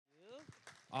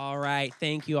All right.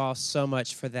 Thank you all so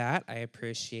much for that. I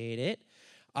appreciate it.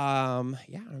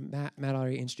 Matt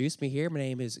already introduced me here. My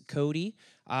name is Cody.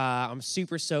 I'm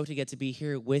super stoked to get to be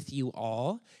here with you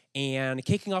all and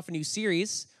kicking off a new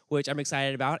series, which I'm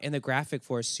excited about. And the graphic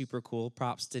for is super cool.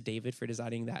 Props to David for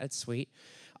designing that. It's sweet.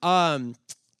 Um,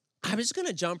 I'm just going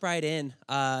to jump right in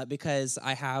because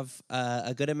I have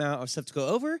a good amount of stuff to go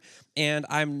over, and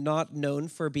I'm not known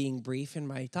for being brief in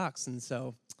my talks. And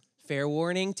so, fair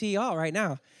warning to y'all right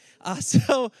now. I'm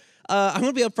going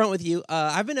to be upfront with you.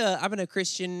 I've been a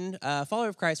Christian follower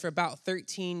of Christ for about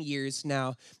 13 years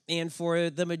now, and for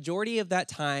the majority of that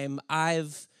time,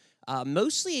 I've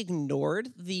mostly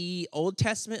ignored the Old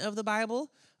Testament of the Bible.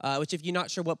 Which, if you're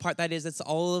not sure what part that is, it's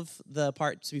all of the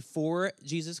parts before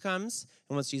Jesus comes.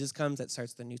 And once Jesus comes, that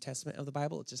starts the New Testament of the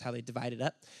Bible. It's just how they divide it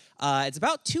up. It's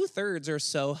about 2/3 or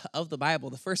so of the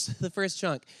Bible, the first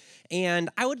chunk.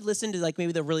 And I would listen to like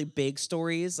maybe the really big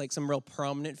stories, like some real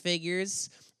prominent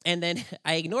figures. And then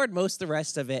I ignored most of the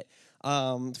rest of it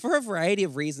for a variety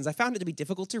of reasons. I found it to be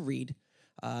difficult to read.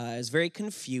 It's very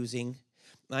confusing.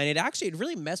 And it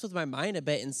really messed with my mind a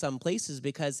bit in some places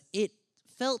because it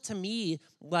felt to me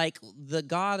like the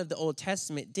God of the Old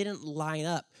Testament didn't line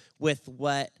up with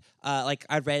what like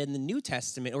I'd read in the New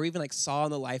Testament or even like saw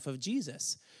in the life of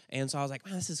Jesus. And so I was like,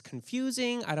 man, this is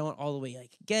confusing. I don't all the way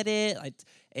like get it.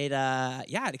 It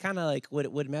kind of like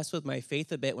would mess with my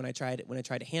faith a bit when I tried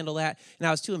to handle that. And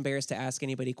I was too embarrassed to ask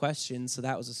anybody questions, so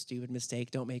that was a stupid mistake.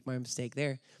 Don't make my mistake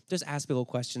there. Just ask people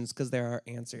questions because there are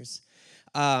answers.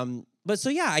 But so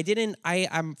yeah, I didn't.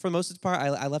 I'm for the most part,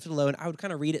 I left it alone. I would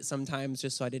kind of read it sometimes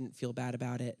just so I didn't feel bad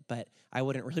about it, but I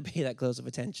wouldn't really pay that close of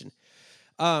attention.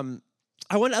 Um,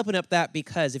 I want to open up that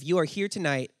because if you are here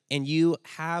tonight and you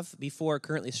have before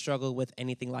currently struggled with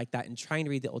anything like that and trying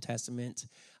to read the Old Testament,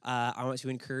 I want to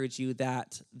encourage you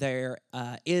that there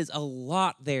is a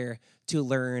lot there to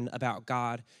learn about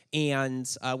God and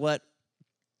what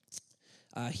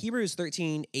Hebrews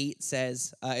 13:8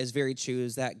 says is very true,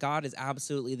 is that God is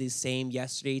absolutely the same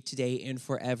yesterday, today, and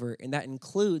forever. And that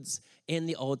includes in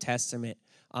the Old Testament.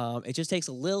 It just takes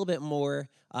a little bit more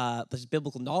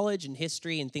biblical knowledge and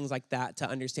history and things like that to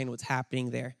understand what's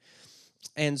happening there.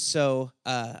 And so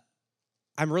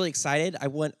I'm really excited. I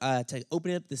want to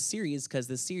open up this series because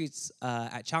this series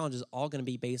at Challenge is all going to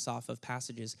be based off of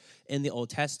passages in the Old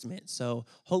Testament. So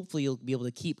hopefully you'll be able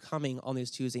to keep coming on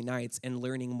these Tuesday nights and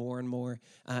learning more and more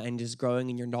and just growing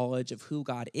in your knowledge of who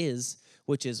God is,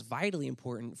 which is vitally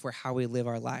important for how we live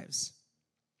our lives.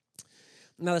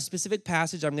 Now, the specific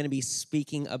passage I'm going to be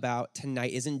speaking about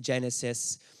tonight is in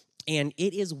Genesis, and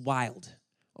it is wild.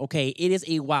 Okay, it is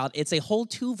it's a whole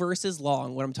 2 verses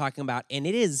long, what I'm talking about, and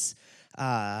it is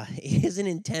an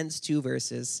intense 2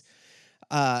 verses.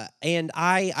 And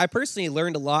I personally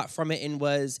learned a lot from it and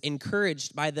was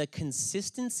encouraged by the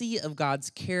consistency of God's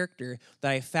character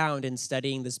that I found in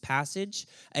studying this passage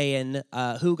and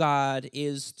who God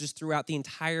is just throughout the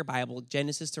entire Bible,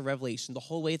 Genesis to Revelation, the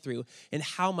whole way through, and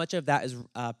how much of that is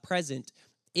present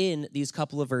in these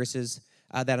couple of verses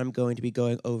that I'm going to be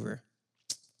going over.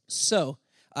 So,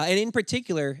 and in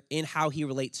particular, in how he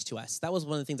relates to us. That was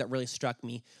one of the things that really struck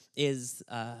me is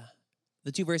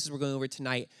the 2 verses we're going over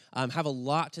tonight have a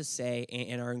lot to say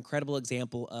and are an incredible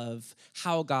example of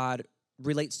how God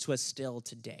relates to us still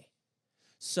today.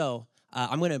 So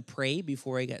I'm going to pray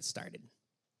before I get started.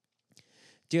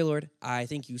 Dear Lord, I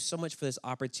thank you so much for this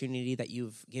opportunity that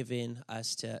you've given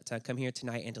us to come here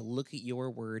tonight and to look at your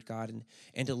word, God,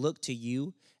 and to look to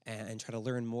you and try to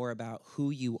learn more about who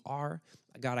you are.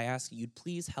 God, I ask you'd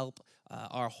please help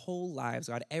our whole lives,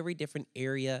 God, every different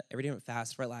area, every different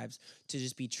facet of our lives to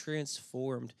just be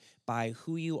transformed by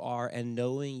who you are and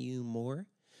knowing you more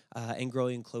and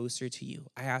growing closer to you.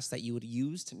 I ask that you would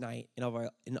use tonight in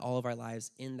all of our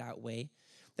lives in that way,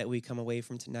 that we come away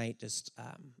from tonight just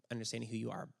understanding who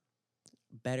you are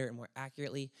better and more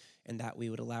accurately, and that we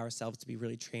would allow ourselves to be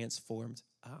really transformed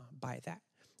by that.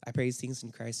 I pray these things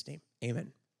in Christ's name.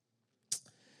 Amen.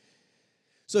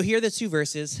 So here are the 2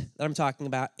 verses that I'm talking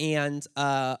about. And,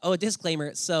 a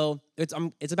disclaimer. So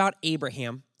it's about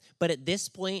Abraham. But at this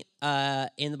point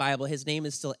in the Bible, his name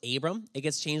is still Abram. It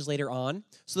gets changed later on.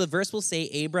 So the verse will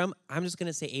say Abram. I'm just going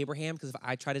to say Abraham because if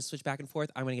I try to switch back and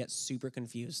forth, I'm going to get super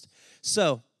confused.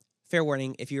 So fair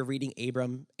warning, if you're reading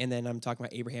Abram and then I'm talking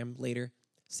about Abraham later,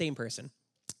 same person.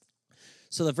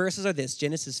 So the verses are this,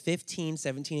 Genesis 15,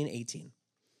 17, and 18.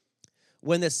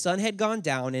 When the sun had gone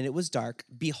down and it was dark,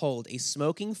 behold, a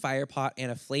smoking firepot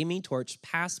and a flaming torch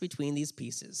passed between these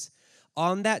pieces.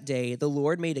 On that day, the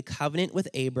Lord made a covenant with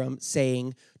Abram,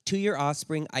 saying, to your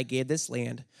offspring I gave this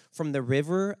land, from the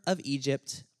river of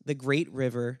Egypt, the great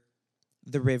river,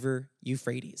 the river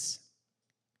Euphrates.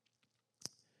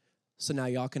 So now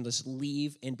y'all can just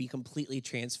leave and be completely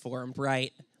transformed,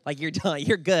 right? Like you're done,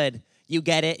 you're good. You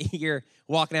get it. You're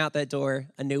walking out that door,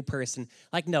 a new person.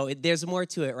 Like, no, there's more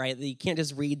to it, right? You can't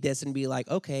just read this and be like,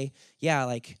 okay, yeah,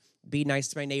 like be nice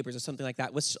to my neighbors or something like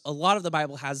that, which a lot of the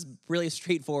Bible has really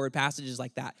straightforward passages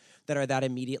like that are that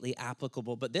immediately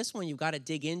applicable. But this one, you've got to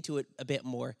dig into it a bit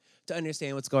more to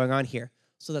understand what's going on here.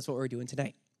 So that's what we're doing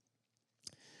tonight.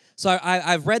 So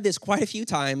I've read this quite a few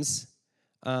times,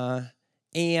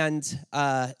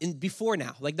 before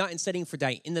now, like not in studying for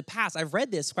tonight. In the past, I've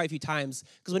read this quite a few times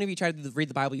because whenever you try to read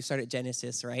the Bible, you start at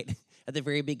Genesis, right? At the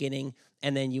very beginning,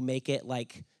 and then you make it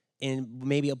like in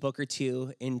maybe a book or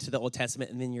two into the Old Testament,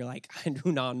 and then you're like,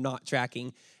 I'm not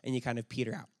tracking, and you kind of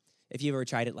peter out. If you've ever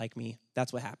tried it like me,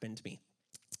 that's what happened to me.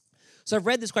 So I've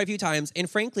read this quite a few times, and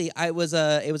frankly, it was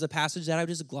a passage that I would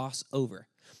just gloss over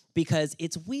because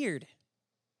it's weird,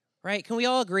 right? Can we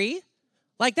all agree?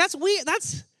 Like, that's weird.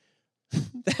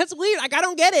 That's weird. Like, I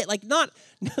don't get it. Like, not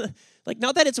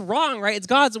that it's wrong, right? It's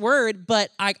God's word, but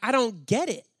I don't get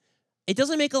it. It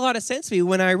doesn't make a lot of sense to me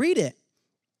when I read it.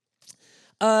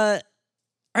 All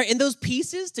right, and those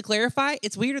pieces, to clarify,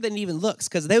 it's weirder than it even looks,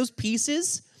 because those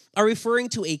pieces are referring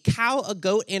to a cow, a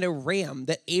goat, and a ram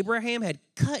that Abraham had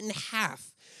cut in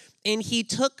half. And he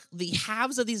took the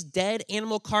halves of these dead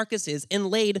animal carcasses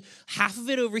and laid half of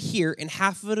it over here and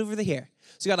half of it over here.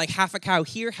 So you got like half a cow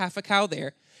here, half a cow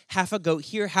there, half a goat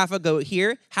here, half a goat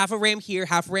here, half a ram here,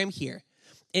 half a ram here.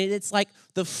 And it's like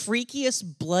the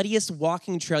freakiest, bloodiest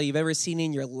walking trail you've ever seen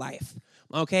in your life.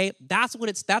 Okay? That's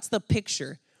the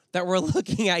picture that we're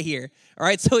looking at here. All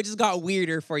right? So it just got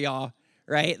weirder for y'all,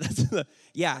 right?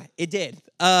 Yeah, it did.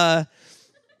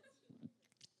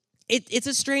 It's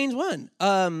a strange one.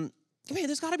 Man,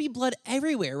 there's got to be blood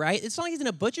everywhere, right? It's not like he's in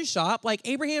a butcher shop. Like,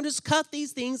 Abraham just cut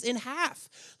these things in half.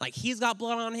 Like, he's got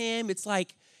blood on him. It's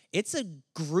like, it's a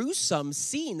gruesome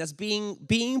scene that's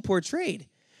being portrayed.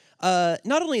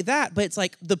 Not only that, but it's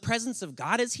like the presence of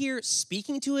God is here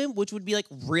speaking to him, which would be like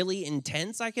really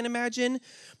intense, I can imagine.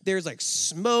 There's like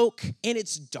smoke, and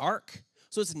it's dark.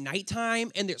 So it's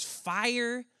nighttime, and there's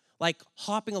fire like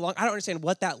hopping along. I don't understand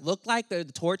what that looked like. The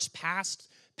torch passed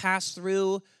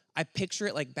through. I picture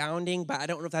it like bounding, but I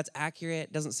don't know if that's accurate.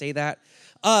 It doesn't say that.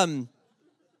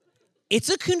 It's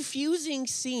a confusing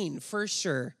scene for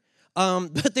sure.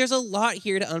 But there's a lot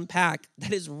here to unpack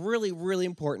that is really, really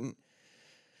important.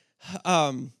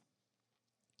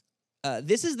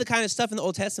 This is the kind of stuff in the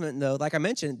Old Testament, though, like I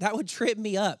mentioned, that would trip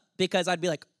me up because I'd be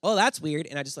like, oh, that's weird,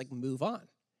 and I just like move on,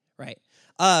 right?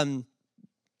 And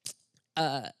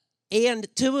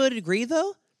to a degree,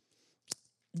 though,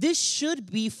 this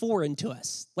should be foreign to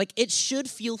us. Like, it should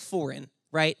feel foreign,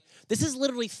 right? This is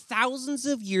literally thousands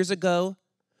of years ago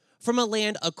from a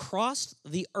land across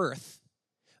the earth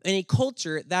in a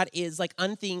culture that is like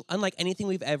unlike anything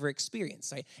we've ever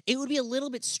experienced, right? It would be a little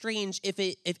bit strange if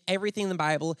everything in the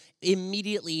Bible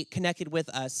immediately connected with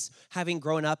us having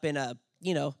grown up in a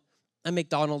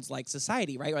McDonald's-like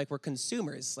society, right? Like, we're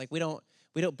consumers. Like, we don't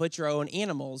butcher our own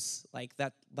animals like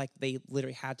that, like they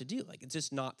literally had to do. Like, it's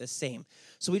just not the same.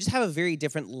 So we just have a very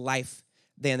different life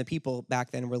than the people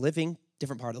back then were living.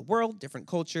 Different part of the world, different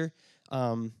culture.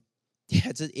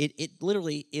 It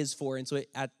literally is foreign. So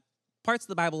parts of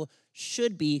the Bible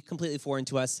should be completely foreign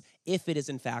to us if it is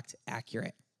in fact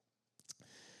accurate.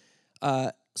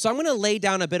 So I'm going to lay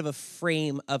down a bit of a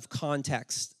frame of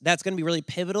context that's going to be really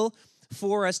pivotal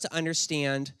for us to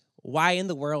understand why in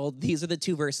the world these are the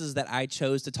two verses that I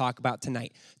chose to talk about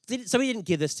tonight. Somebody didn't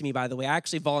give this to me, by the way. I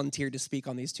actually volunteered to speak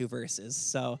on these two verses.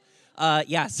 So so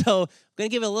I'm going to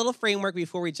give a little framework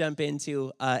before we jump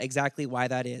into exactly why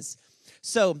that is.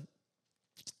 So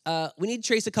we need to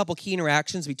trace a couple key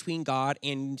interactions between God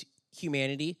and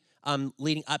humanity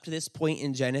leading up to this point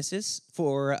in Genesis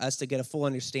for us to get a full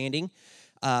understanding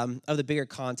of the bigger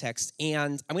context.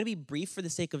 And I'm going to be brief for the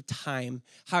sake of time.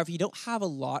 However, if you don't have a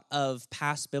lot of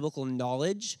past biblical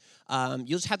knowledge, you'll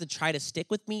just have to try to stick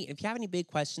with me. If you have any big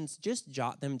questions, just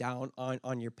jot them down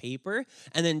on your paper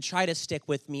and then try to stick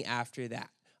with me after that.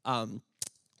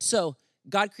 So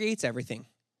God creates everything,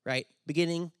 right?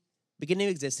 Beginning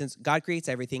of existence, God creates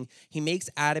everything. He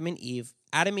makes Adam and Eve.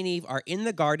 Adam and Eve are in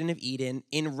the Garden of Eden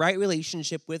in right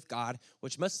relationship with God,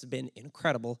 which must have been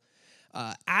incredible.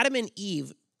 Adam and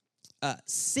Eve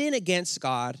sin against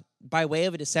God by way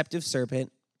of a deceptive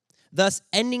serpent, thus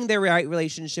ending their right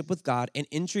relationship with God and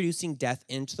introducing death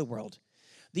into the world.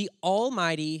 The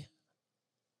almighty,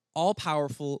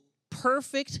 all-powerful,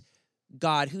 perfect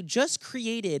God who just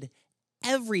created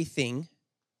everything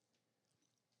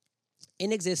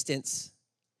in existence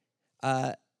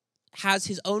has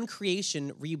his own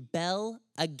creation rebel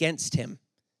against him.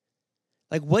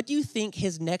 Like, what do you think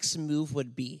his next move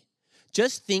would be?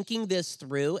 Just thinking this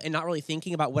through and not really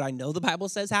thinking about what I know the Bible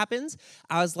says happens,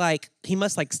 I was like, he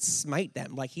must like smite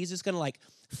them. Like, he's just gonna like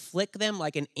flick them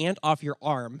like an ant off your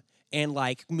arm and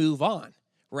like move on,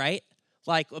 right?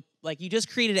 Like you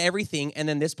just created everything, and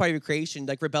then this part of your creation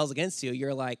like rebels against you.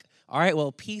 You're like, all right,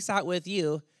 well, peace out with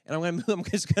you, and I'm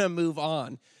just gonna move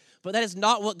on. But that is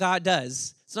not what God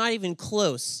does. It's not even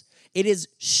close. It is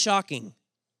shocking.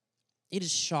 It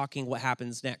is shocking what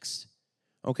happens next.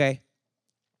 Okay?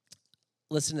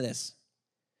 Listen to this.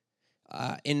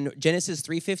 In Genesis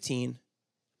 3:15,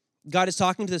 God is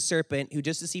talking to the serpent who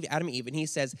just deceived Adam and Eve, and he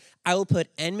says, I will put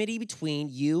enmity between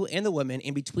you and the woman,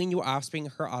 and between your offspring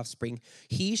and her offspring.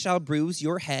 He shall bruise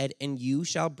your head, and you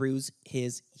shall bruise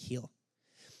his heel.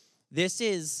 This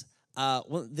is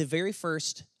the very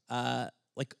first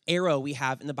arrow we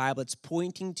have in the Bible. It's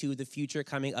pointing to the future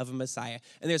coming of a Messiah.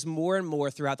 And there's more and more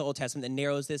throughout the Old Testament that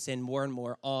narrows this in more and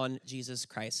more on Jesus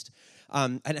Christ. I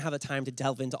didn't have the time to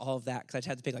delve into all of that because I just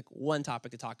had to pick like one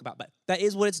topic to talk about, but that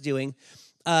is what it's doing.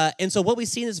 And so what we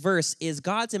see in this verse is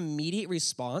God's immediate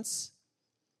response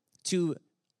to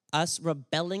us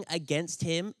rebelling against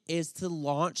him is to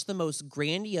launch the most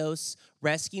grandiose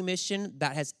rescue mission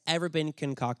that has ever been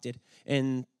concocted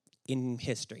in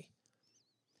history.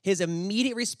 His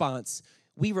immediate response,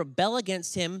 we rebel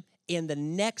against him, and the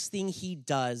next thing he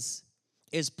does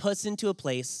is puts into a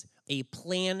place a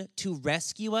plan to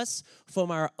rescue us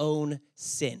from our own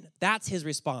sin. That's his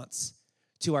response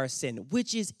to our sin,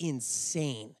 which is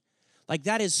insane. Like,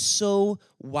 that is so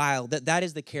wild that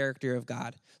is the character of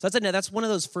God. So that's one of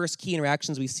those first key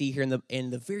interactions we see here in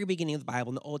the very beginning of the Bible,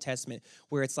 in the Old Testament,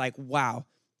 where it's like, wow,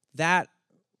 that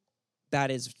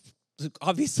is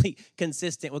obviously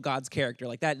consistent with God's character.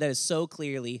 Like that is so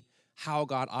clearly how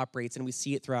God operates, and we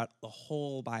see it throughout the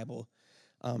whole Bible,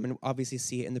 and obviously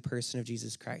see it in the person of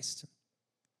Jesus Christ.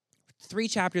 3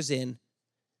 chapters in,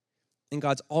 and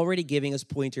God's already giving us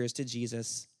pointers to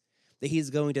Jesus that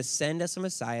he's going to send us a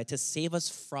Messiah to save us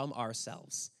from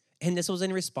ourselves. And this was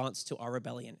in response to our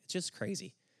rebellion. It's just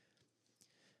crazy.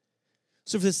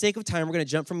 So for the sake of time, we're going to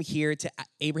jump from here to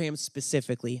Abraham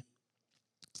specifically,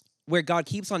 where God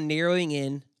keeps on narrowing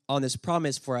in on this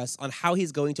promise for us on how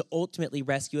he's going to ultimately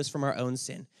rescue us from our own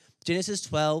sin. Genesis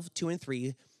 12, 2 and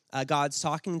 3, God's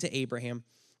talking to Abraham,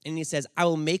 and he says, I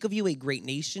will make of you a great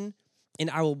nation, and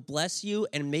I will bless you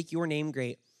and make your name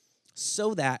great,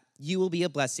 so that you will be a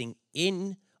blessing.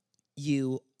 In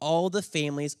you, all the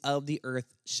families of the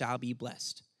earth shall be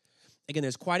blessed. Again,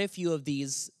 there's quite a few of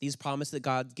these promises that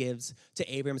God gives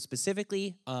to Abraham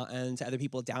specifically, and to other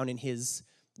people down in his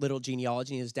little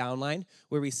genealogy, in his downline,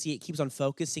 where we see it keeps on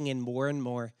focusing in more and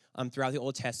more throughout the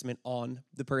Old Testament on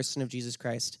the person of Jesus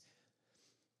Christ.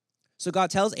 So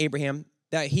God tells Abraham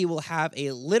that he will have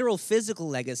a literal physical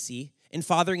legacy in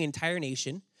fathering an entire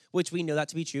nation, which we know that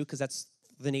to be true because that's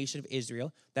the nation of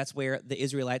Israel. That's where the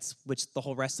Israelites, which the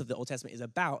whole rest of the Old Testament is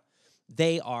about,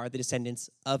 they are the descendants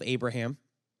of Abraham.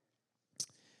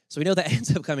 So we know that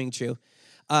ends up coming true.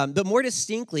 But more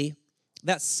distinctly,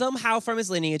 that somehow from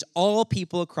his lineage, all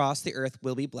people across the earth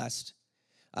will be blessed.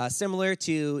 Similar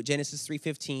to Genesis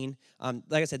 3:15.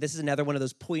 Like I said, this is another one of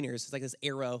those pointers. It's like this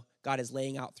arrow God is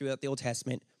laying out throughout the Old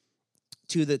Testament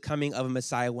to the coming of a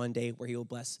Messiah one day where he will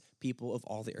bless people of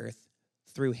all the earth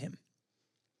through him.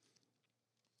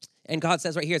 And God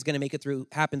says right here it's going to make it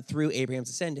happen through Abraham's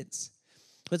descendants.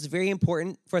 But it's very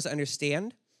important for us to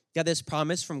understand that this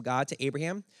promise from God to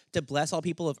Abraham to bless all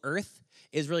people of earth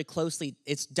is really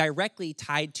it's directly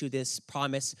tied to this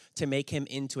promise to make him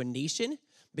into a nation,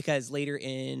 because later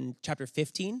in chapter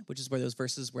 15, which is where those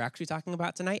verses we're actually talking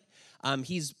about tonight,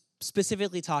 he's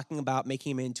specifically talking about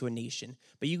making him into a nation.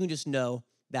 But you can just know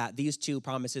that these two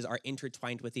promises are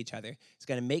intertwined with each other. It's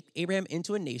going to make Abraham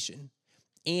into a nation,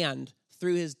 and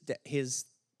through his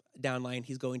downline,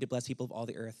 he's going to bless people of all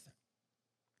the earth.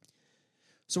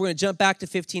 So we're going to jump back to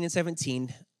 15 and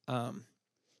 17.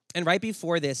 And right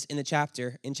before this in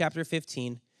chapter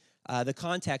 15, the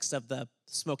context of the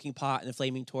smoking pot and the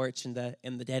flaming torch and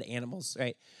the dead animals,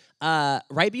 right?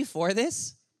 Right before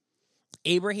this,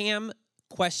 Abraham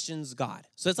questions God.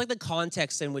 So it's like the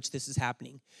context in which this is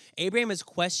happening. Abraham is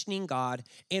questioning God,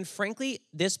 and frankly,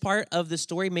 this part of the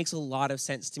story makes a lot of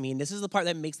sense to me. And this is the part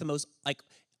that makes the most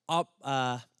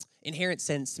inherent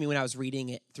sense to me when I was reading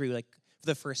it through for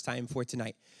the first time for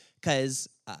tonight, because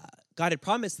God had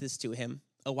promised this to him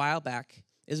a while back.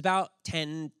 It was about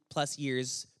 10 plus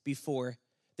years before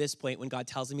this point when God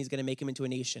tells him he's going to make him into a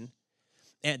nation.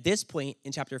 And at this point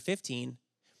in chapter 15,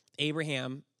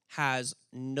 Abraham has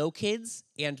no kids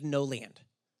and no land.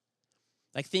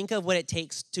 Think of what it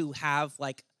takes to have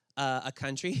a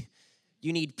country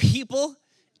You need people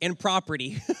and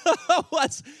property.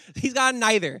 He's got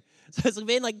neither. So it's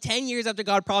been like 10 years after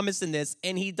God promised him this,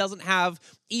 and he doesn't have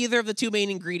either of the two main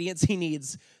ingredients he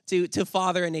needs to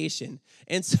father a nation.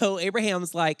 And so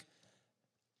Abraham's like,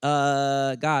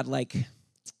 God, like,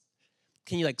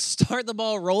 can you like start the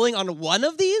ball rolling on one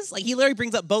of these? Like he literally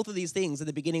brings up both of these things in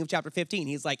the beginning of chapter 15.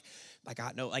 He's like, I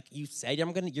got no, like you said, you're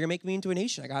gonna make me into a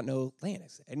nation. I got no land.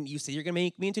 And you said you're gonna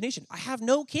make me into a nation. I have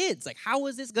no kids. Like, how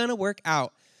is this gonna work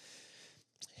out?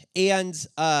 And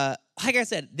like I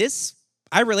said,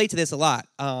 I relate to this a lot.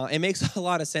 It makes a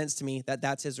lot of sense to me that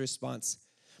that's his response.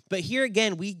 But here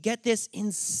again, we get this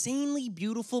insanely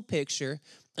beautiful picture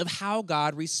of how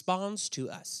God responds to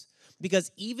us.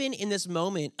 Because even in this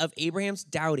moment of Abraham's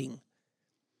doubting,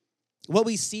 what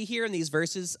we see here in these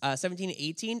verses 17 and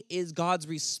 18 is God's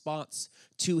response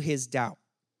to his doubt.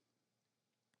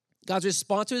 God's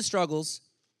response to his struggles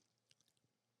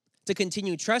to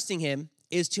continue trusting him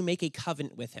is to make a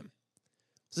covenant with him.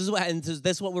 This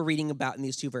is what we're reading about in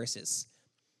these two verses.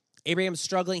 Abraham's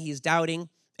struggling, he's doubting,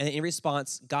 and in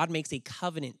response, God makes a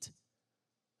covenant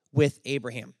with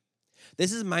Abraham.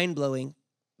 This is mind-blowing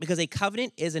because a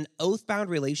covenant is an oath-bound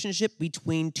relationship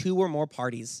between two or more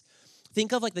parties.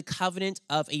 Think of like the covenant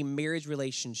of a marriage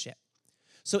relationship.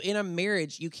 So in a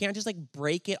marriage, you can't just like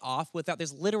break it off without,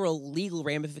 there's literal legal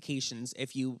ramifications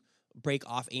if you break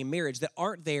off a marriage that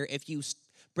aren't there if you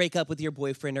break up with your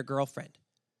boyfriend or girlfriend.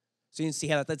 So you can see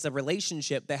how that's a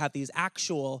relationship that have these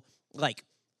actual like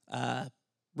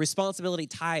responsibility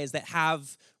ties that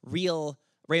have real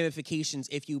ramifications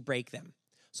if you break them.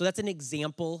 So that's an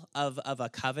example of a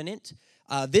covenant.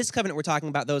 This covenant we're talking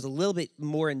about, though, is a little bit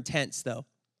more intense, though.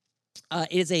 It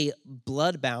is a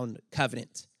blood-bound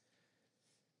covenant.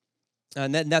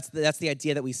 And that's the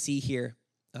idea that we see here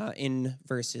in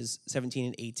verses 17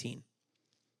 and 18.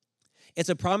 It's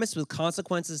a promise with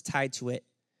consequences tied to it.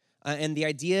 And the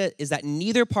idea is that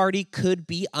neither party could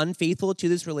be unfaithful to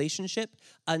this relationship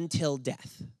until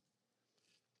death.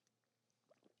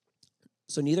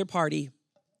 So neither party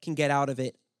can get out of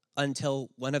it until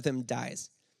one of them dies.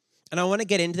 And I want to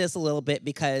get into this a little bit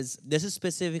because this is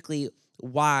specifically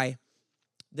why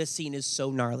this scene is so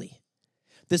gnarly.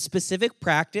 The specific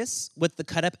practice with the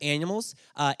cut-up animals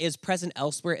is present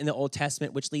elsewhere in the Old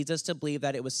Testament, which leads us to believe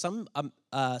that it was some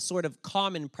sort of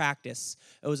common practice.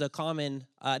 It was a common,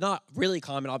 not really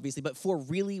common, obviously, but for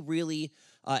really, really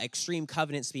extreme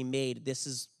covenants to be made, this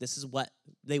is what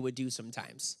they would do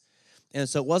sometimes. And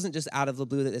so it wasn't just out of the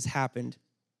blue that this happened.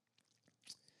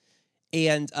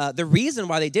 And the reason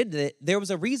why they did it, there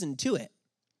was a reason to it.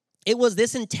 It was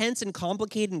this intense and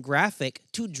complicated and graphic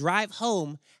to drive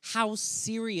home how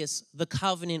serious the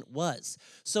covenant was.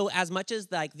 So as much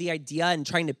as like the idea and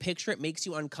trying to picture it makes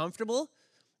you uncomfortable,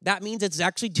 that means it's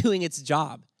actually doing its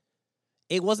job.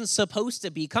 It wasn't supposed to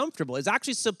be comfortable. It's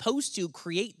actually supposed to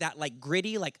create that like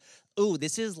gritty, like, ooh,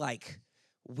 this is like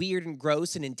weird and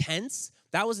gross and intense.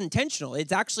 That was intentional.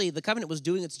 It's actually, the covenant was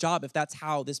doing its job if that's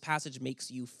how this passage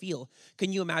makes you feel.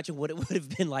 Can you imagine what it would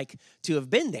have been like to have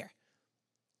been there?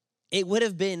 It would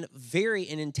have been very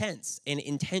intense and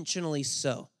intentionally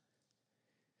so.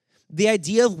 The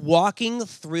idea of walking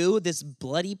through this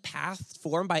bloody path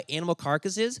formed by animal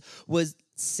carcasses was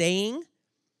saying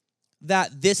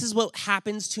that this is what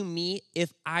happens to me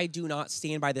if I do not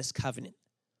stand by this covenant.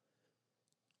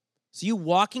 So you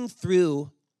walking through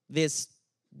this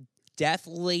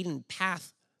death-laden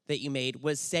path that you made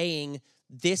was saying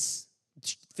this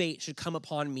fate should come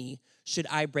upon me should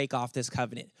I break off this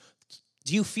covenant.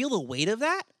 Do you feel the weight of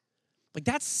that? Like,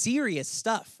 that's serious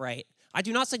stuff, right? I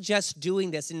do not suggest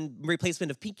doing this in replacement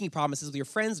of pinky promises with your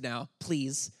friends now.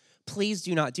 Please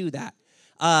do not do that.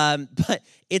 But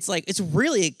it's like, it's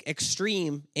really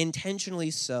extreme, intentionally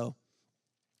so.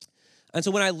 And so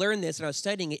when I learned this and I was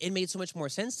studying it, it made so much more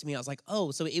sense to me. I was like,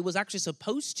 oh, so it was actually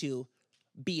supposed to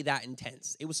be that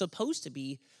intense. It was supposed to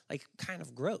be like kind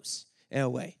of gross in a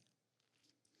way.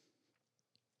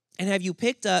 And have you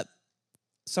picked up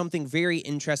something very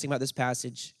interesting about this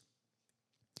passage?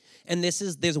 And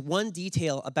there's one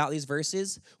detail about these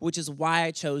verses, which is why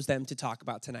I chose them to talk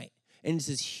about tonight. And this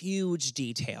is huge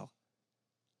detail.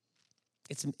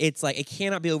 It's like, it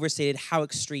cannot be overstated how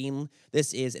extreme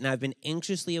this is, and I've been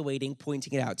anxiously awaiting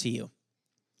pointing it out to you.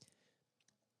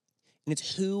 And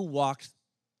it's who walked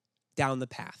down the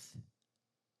path.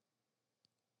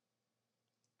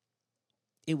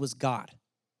 It was God.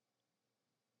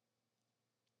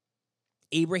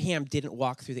 Abraham didn't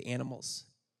walk through the animals.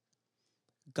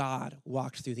 God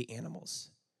walked through the animals.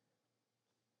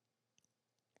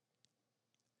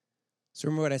 So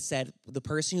remember what I said, the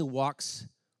person who walks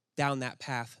down that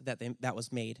path that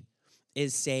was made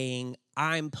is saying,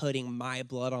 I'm putting my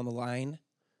blood on the line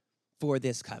for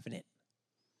this covenant.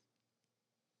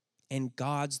 And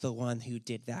God's the one who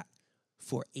did that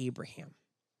for Abraham.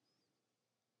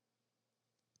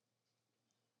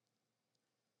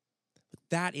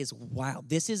 That is wild.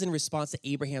 This is in response to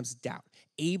Abraham's doubt.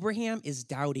 Abraham is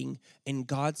doubting, and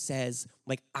God says,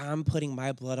 like, I'm putting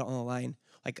my blood on the line.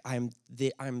 Like, I'm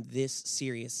this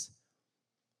serious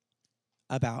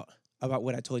about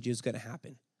what I told you is going to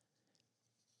happen.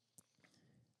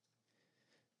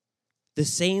 The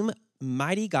same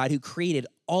mighty God who created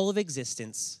all of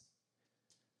existence,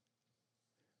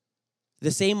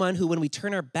 the same one who, when we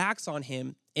turn our backs on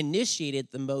him,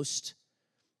 initiated the most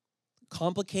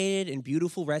complicated and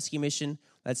beautiful rescue mission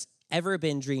that's ever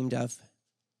been dreamed of.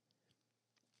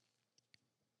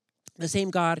 The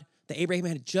same God that Abraham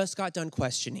had just got done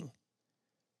questioning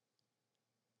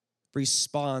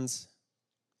responds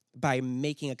by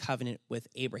making a covenant with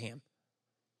Abraham.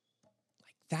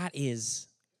 Like, that is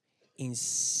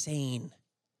insane.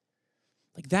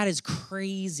 Like, that is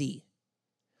crazy.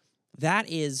 That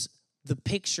is the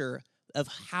picture of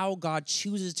how God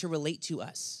chooses to relate to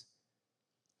us.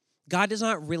 God does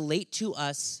not relate to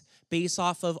us based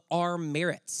off of our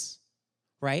merits,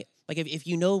 right? Like, if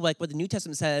you know, like, what the New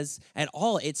Testament says at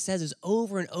all, it says is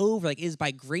over and over, like, it is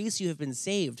by grace you have been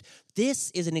saved.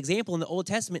 This is an example in the Old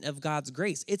Testament of God's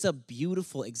grace. It's a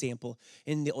beautiful example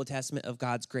in the Old Testament of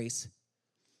God's grace.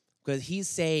 Because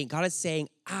God is saying,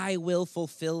 I will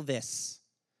fulfill this.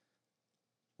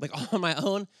 Like, on my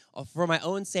own, for my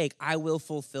own sake, I will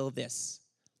fulfill this.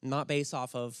 Not based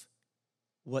off of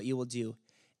what you will do.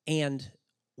 And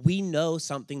we know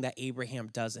something that Abraham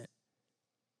doesn't.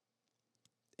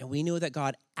 And we know that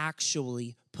God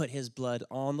actually put his blood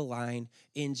on the line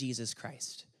in Jesus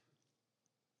Christ.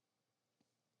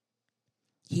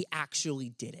 He actually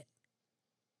did it.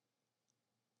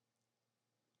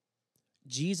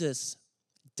 Jesus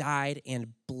died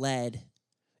and bled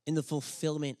in the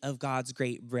fulfillment of God's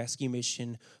great rescue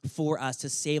mission for us to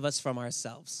save us from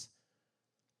ourselves.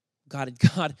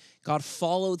 God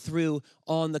followed through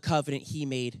on the covenant he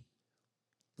made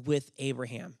with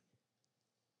Abraham.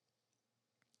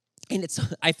 And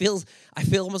I feel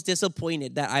almost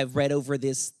disappointed that I've read over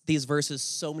these verses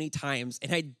so many times,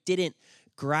 and I didn't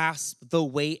grasp the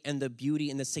weight and the beauty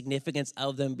and the significance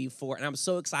of them before. And I'm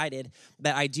so excited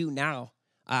that I do now.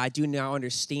 I do now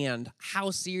understand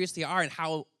how serious they are and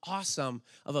how awesome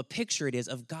of a picture it is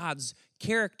of God's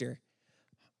character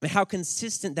and how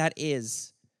consistent that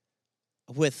is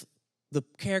with the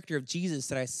character of Jesus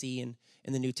that I see in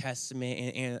the New Testament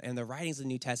and the writings of the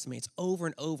New Testament. It's over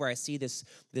and over I see this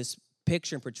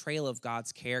picture and portrayal of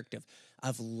God's character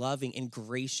of loving and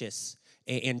gracious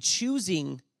and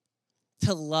choosing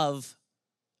to love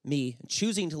me,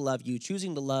 choosing to love you,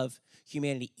 choosing to love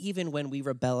humanity even when we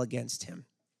rebel against him.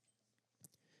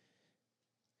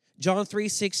 John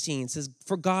 3:16 says,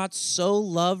 "For God so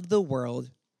loved the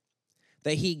world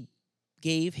that he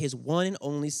gave his one and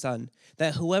only Son,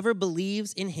 that whoever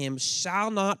believes in him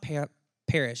shall not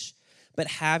perish, but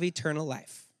have eternal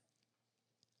life."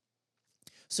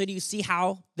 So do you see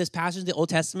how this passage in the Old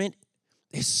Testament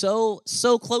is so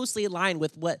closely aligned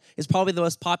with what is probably the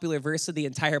most popular verse of the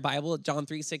entire Bible, John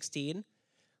 3:16?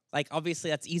 Like, obviously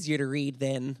that's easier to read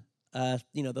than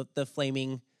the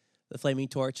flaming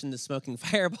torch and the smoking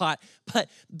firepot,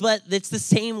 but it's the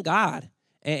same God.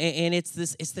 And it's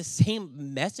the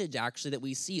same message, actually, that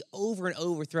we see over and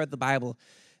over throughout the Bible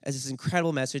as this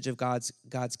incredible message of God's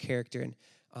character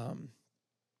and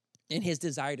his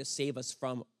desire to save us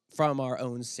from our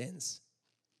own sins.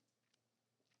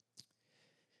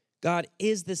 God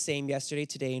is the same yesterday,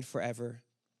 today, and forever.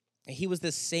 And he was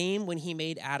the same when he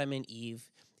made Adam and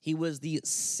Eve. He was the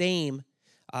same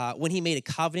when he made a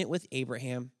covenant with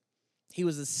Abraham. He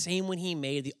was the same when he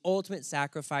made the ultimate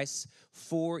sacrifice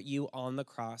for you on the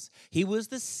cross. He was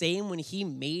the same when he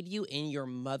made you in your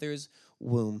mother's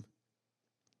womb.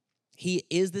 He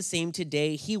is the same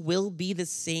today. He will be the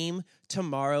same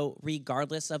tomorrow,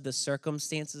 regardless of the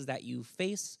circumstances that you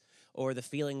face or the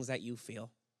feelings that you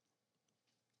feel.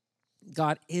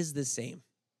 God is the same.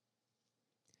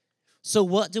 So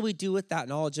what do we do with that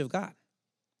knowledge of God?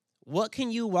 What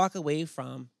can you walk away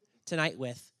from tonight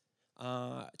with?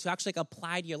 To actually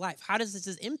apply to your life? How does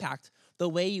this impact the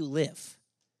way you live?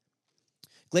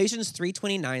 Galatians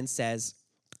 3:29 says,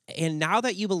 "And now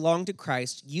that you belong to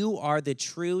Christ, you are the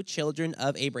true children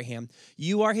of Abraham.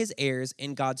 You are his heirs,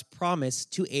 and God's promise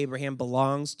to Abraham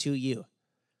belongs to you."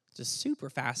 It's a super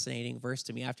fascinating verse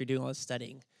to me after doing all this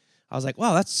studying. I was like,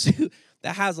 wow,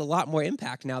 that has a lot more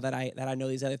impact now that I know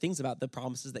these other things about the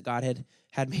promises that God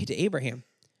had made to Abraham.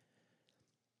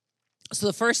 So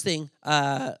the first thing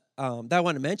that I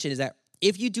want to mention is that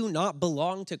if you do not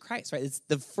belong to Christ, right? It's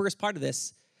the first part of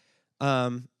this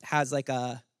has like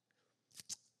a,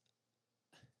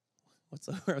 what's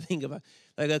the word I'm thinking about?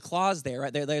 Like a clause there,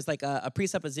 right? There's like a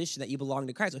presupposition that you belong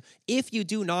to Christ. So if you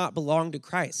do not belong to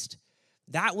Christ,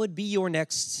 that would be your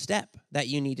next step that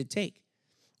you need to take.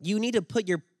 You need to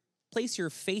place your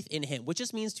faith in him, which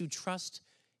just means to trust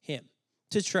him,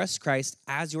 to trust Christ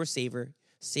as your savior,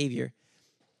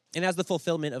 and as the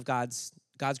fulfillment of God's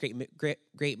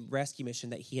great rescue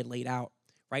mission that he had laid out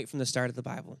right from the start of the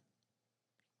Bible.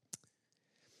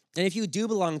 And if you do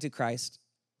belong to Christ,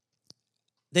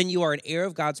 then you are an heir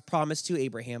of God's promise to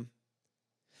Abraham.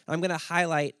 I'm going to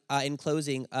highlight in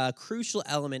closing a crucial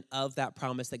element of that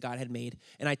promise that God had made,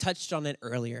 and I touched on it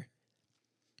earlier.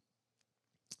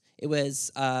 It was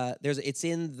it's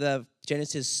in the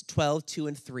Genesis 12, 2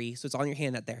 and 3, so it's on your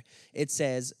handout there. It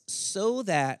says, so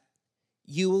that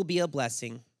you will be a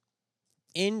blessing.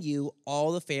 In you,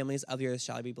 all the families of the earth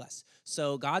shall be blessed.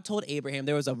 So God told Abraham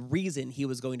there was a reason he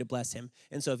was going to bless him.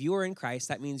 And so if you are in Christ,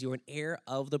 that means you're an heir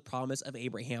of the promise of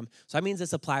Abraham. So that means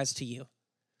this applies to you.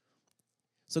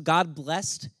 So God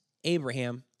blessed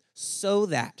Abraham so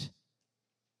that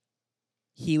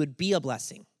he would be a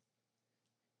blessing,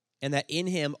 and that in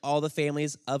him all the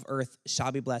families of earth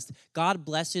shall be blessed. God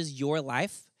blesses your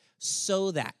life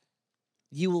so that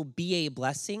you will be a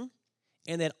blessing,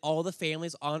 and that all the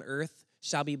families on earth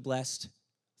shall be blessed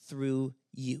through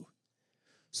you.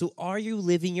 So are you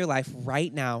living your life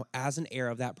right now as an heir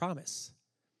of that promise?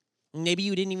 Maybe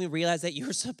you didn't even realize that you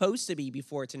were supposed to be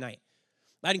before tonight.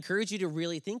 I'd encourage you to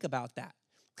really think about that,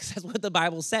 because that's what the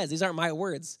Bible says. These aren't my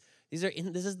words. This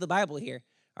is the Bible here,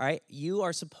 all right? You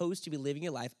are supposed to be living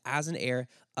your life as an heir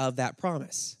of that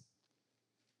promise.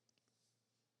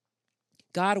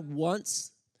 God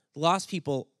wants lost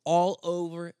people all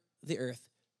over the earth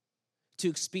to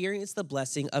experience the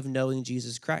blessing of knowing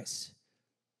Jesus Christ.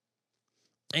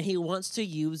 And he wants to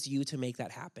use you to make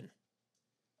that happen.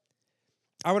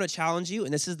 I want to challenge you,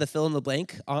 and this is the fill in the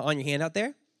blank on your handout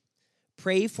there.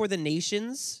 Pray for the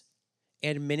nations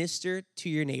and minister to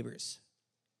your neighbors.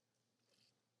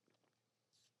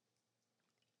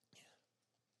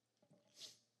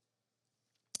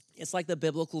 It's like the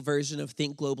biblical version of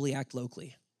think globally, act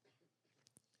locally.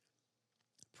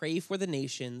 Pray for the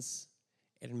nations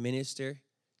and minister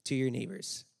to your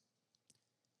neighbors.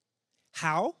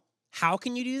 How? How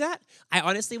can you do that? I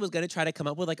honestly was going to try to come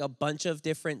up with like a bunch of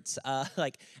different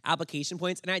like application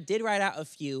points, and I did write out a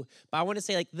few, but I want to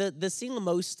say like the single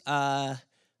most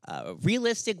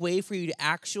realistic way for you to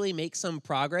actually make some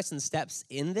progress and steps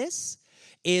in this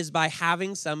is by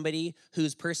having somebody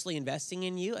who's personally investing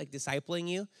in you, like discipling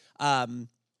you,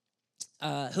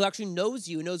 who actually knows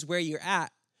you, knows where you're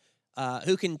at,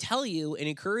 who can tell you and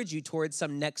encourage you towards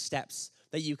some next steps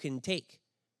that you can take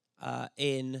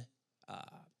in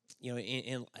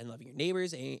loving your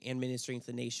neighbors and ministering to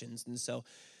the nations. And so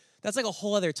that's like a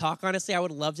whole other talk, honestly. I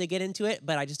would love to get into it,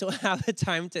 but I just don't have the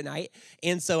time tonight.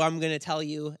 And so I'm going to tell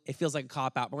you, it feels like a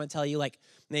cop-out, but I'm going to tell you, like,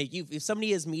 if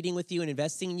somebody is meeting with you and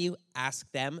investing in you,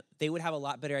 ask them. They would have a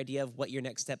lot better idea of what your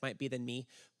next step might be than me.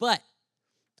 But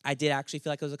I did actually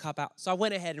feel like it was a cop-out. So I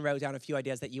went ahead and wrote down a few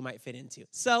ideas that you might fit into.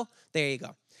 So there you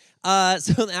go.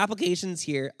 So the applications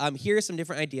here, here are some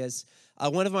different ideas.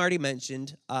 One of them I already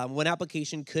mentioned. One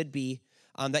application could be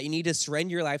that you need to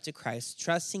surrender your life to Christ,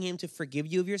 trusting him to forgive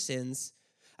you of your sins.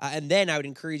 And then I would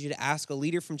encourage you to ask a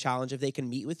leader from Challenge if they can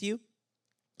meet with you.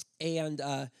 And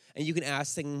you can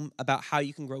ask them about how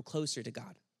you can grow closer to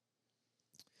God.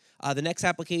 The next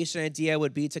application idea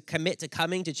would be to commit to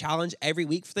coming to Challenge every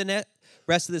week for the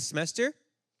rest of the semester,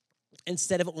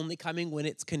 instead of only coming when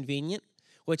it's convenient,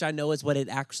 which I know is what it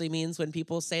actually means when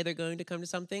people say they're going to come to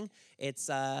something. It's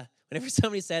whenever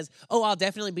somebody says, oh, I'll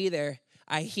definitely be there,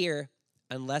 I hear,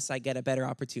 unless I get a better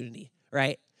opportunity,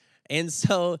 right? And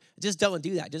so just don't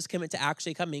do that. Just commit to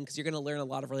actually coming, because you're going to learn a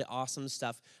lot of really awesome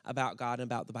stuff about God and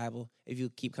about the Bible if you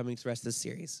keep coming to the rest of this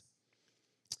series.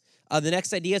 The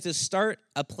next idea is to start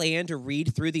a plan to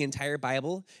read through the entire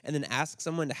Bible and then ask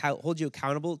someone to hold you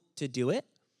accountable to do it.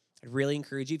 I'd really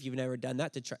encourage you, if you've never done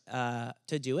that,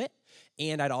 to do it.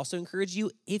 And I'd also encourage you,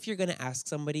 if you're going to ask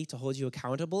somebody to hold you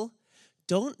accountable,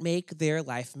 don't make their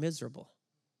life miserable,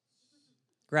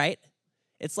 right?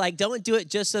 It's like, don't do it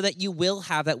just so that you will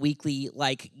have that weekly,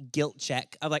 like, guilt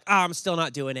check of like, I'm still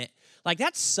not doing it. Like,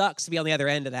 that sucks to be on the other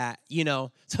end of that, you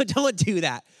know? So don't do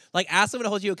that. Like, ask someone to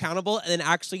hold you accountable and then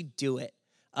actually do it.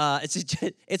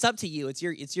 It's up to you. It's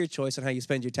your choice on how you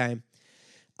spend your time.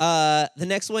 The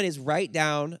next one is write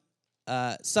down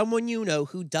someone you know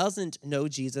who doesn't know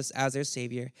Jesus as their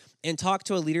Savior, and talk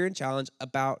to a leader in Challenge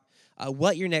about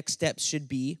what your next steps should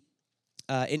be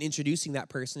in introducing that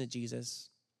person to Jesus.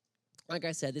 Like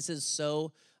I said, this is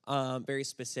so very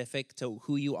specific to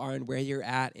who you are and where you're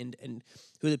at and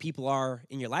who the people are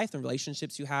in your life and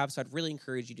relationships you have. So I'd really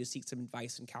encourage you to seek some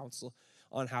advice and counsel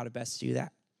on how to best do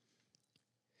that.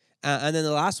 And then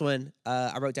the last one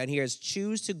I wrote down here is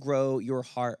choose to grow your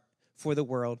heart for the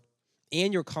world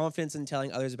and your confidence in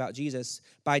telling others about Jesus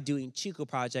by doing Chico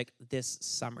Project this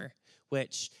summer,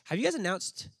 which, have you guys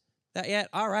announced that yet?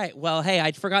 All right. Well, hey,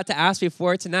 I forgot to ask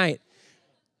before tonight.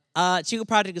 Chico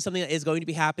Project is something that is going to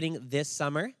be happening this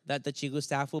summer that the Chico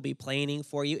staff will be planning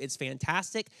for you. It's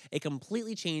fantastic. It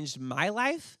completely changed my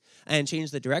life and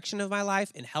changed the direction of my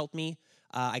life and helped me.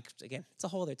 Again, it's a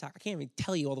whole other talk. I can't even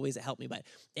tell you all the ways it helped me, but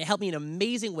it helped me in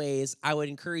amazing ways. I would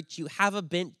encourage you, have a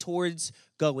bent towards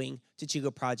going to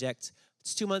Chico Project.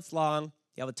 It's 2 months long.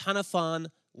 You have a ton of fun,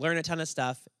 learn a ton of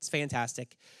stuff. It's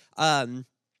fantastic.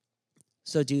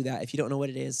 So do that. If you don't know what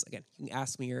it is, again, you can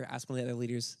ask me or ask one of the other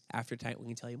leaders after tonight. We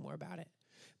can tell you more about it.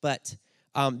 But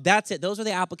that's it. Those are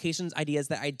the applications ideas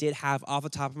that I did have off the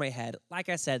top of my head. Like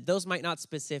I said, those might not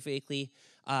specifically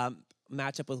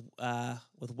match up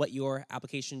with what your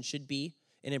application should be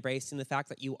in embracing the fact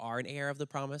that you are an heir of the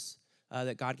promise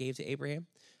that God gave to Abraham.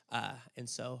 And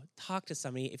so talk to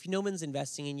somebody. If no one's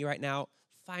investing in you right now,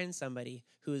 find somebody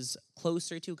who's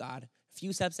closer to God, a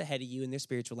few steps ahead of you in their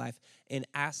spiritual life, and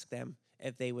ask them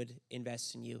if they would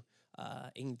invest in you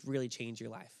and really change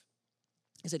your life.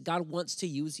 I said God wants to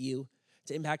use you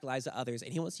to impact the lives of others,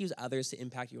 and he wants to use others to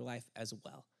impact your life as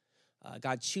well.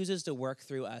 God chooses to work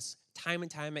through us time and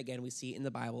time again. We see in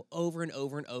the Bible over and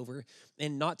over and over,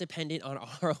 and not dependent on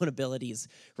our own abilities,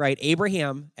 right?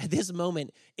 Abraham at this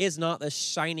moment is not the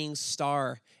shining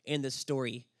star in the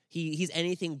story. He's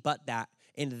anything but that,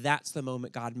 and that's the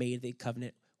moment God made the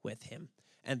covenant with him.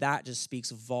 And that just speaks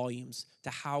volumes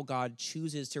to how God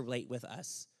chooses to relate with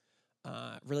us,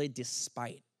 really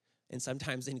despite, and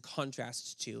sometimes in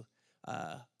contrast to,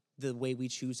 the way we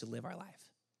choose to live our life.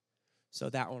 So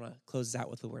that I want to close out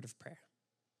with a word of prayer.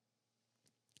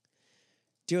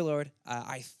 Dear Lord,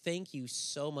 I thank you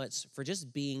so much for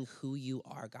just being who you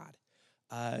are,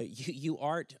 God. You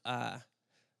aren't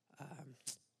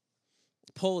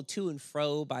pulled to and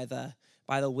fro by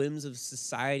the whims of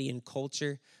society and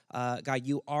culture. God,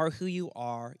 you are who you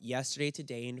are yesterday,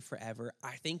 today, and forever.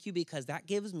 I thank you because that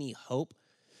gives me hope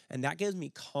and that gives me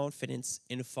confidence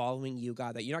in following you,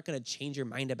 God, that you're not going to change your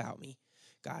mind about me,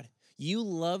 God. You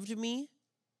loved me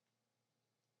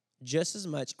just as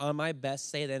much on my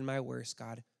best day than my worst,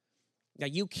 God. Now,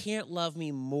 you can't love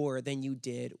me more than you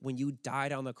did when you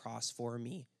died on the cross for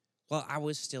me. Well, I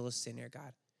was still a sinner,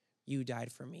 God. You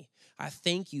died for me. I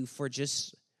thank you for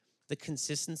just the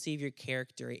consistency of your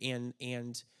character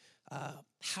and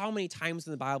how many times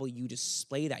in the Bible you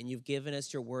display that, and you've given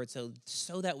us your word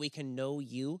so that we can know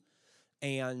you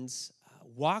and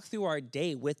walk through our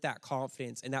day with that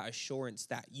confidence and that assurance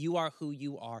that you are who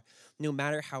you are. No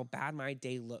matter how bad my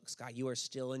day looks, God, you are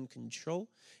still in control,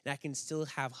 and I can still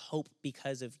have hope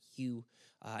because of you,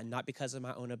 not because of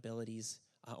my own abilities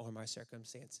or my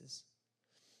circumstances.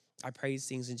 I pray these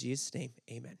things in Jesus' name.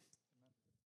 Amen.